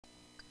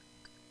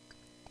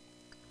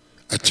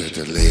I try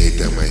to lay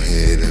down my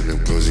head and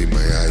I'm closing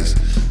my eyes,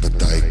 but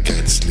I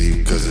can't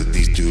sleep cause of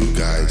these two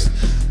guys.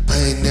 I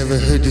ain't never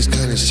heard this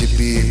kind of shit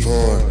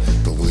before,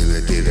 but when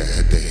I did I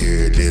had to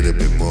hear a little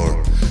bit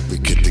more. We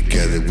get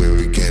together where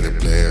we can and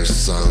play our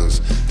songs,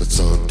 but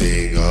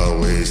something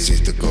always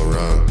seems to go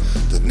wrong.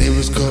 The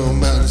neighbors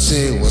come out and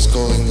say what's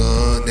going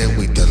on, and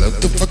we tell them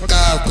to fuck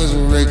off cause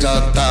we rage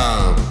on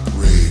down.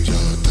 Rage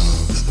on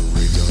down,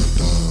 rage on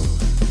down,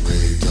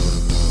 rage on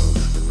down,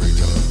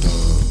 rage on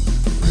down,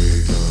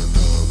 rage on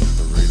down,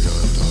 rage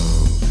on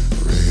down,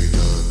 rage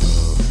on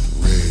down,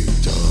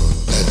 rage on.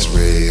 That's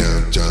Ray,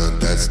 I'm John,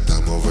 that's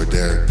Tom over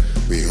there.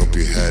 We hope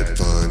you had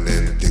fun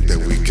and think that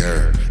we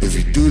care. If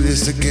you do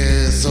this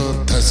again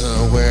sometime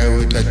somewhere,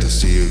 we'd like to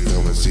see you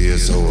come and see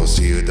us, so we'll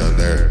see you down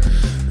there.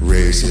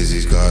 Ray says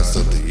he's got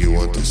something you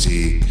want to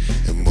see,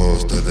 and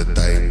most of the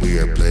time we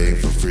are playing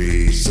for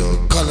free. So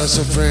call us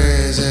some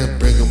friends and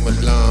bring them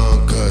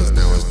along, cause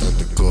now it's time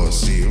to go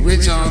see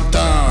Rage on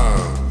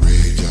Tom.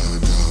 Rage on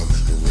Tom,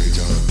 Rage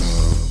on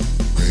Tom,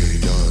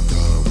 Rage on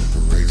Tom,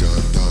 Rage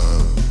on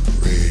Tom,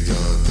 Rage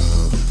on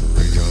Tom,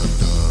 Rage on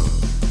Tom,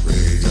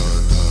 Rage on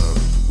Tom,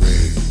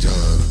 Rage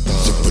on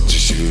Tom. So put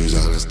your shoes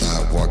on and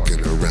stop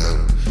walking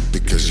around,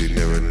 because you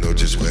never know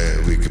just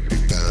where we could be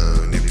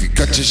found. If you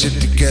got your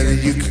shit together,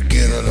 you could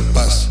get on a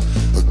bus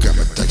or grab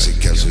a taxi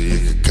cab so you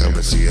could come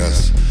and see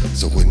us.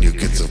 So when you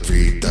get some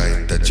free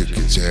time that you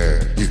can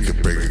share, you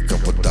can bring a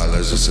couple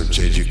dollars or some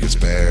change you can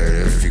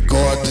spare. If you go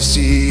out to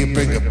sea,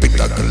 bring a big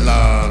dog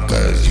along,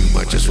 cause you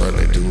might just run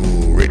into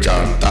Rage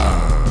on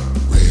Tom.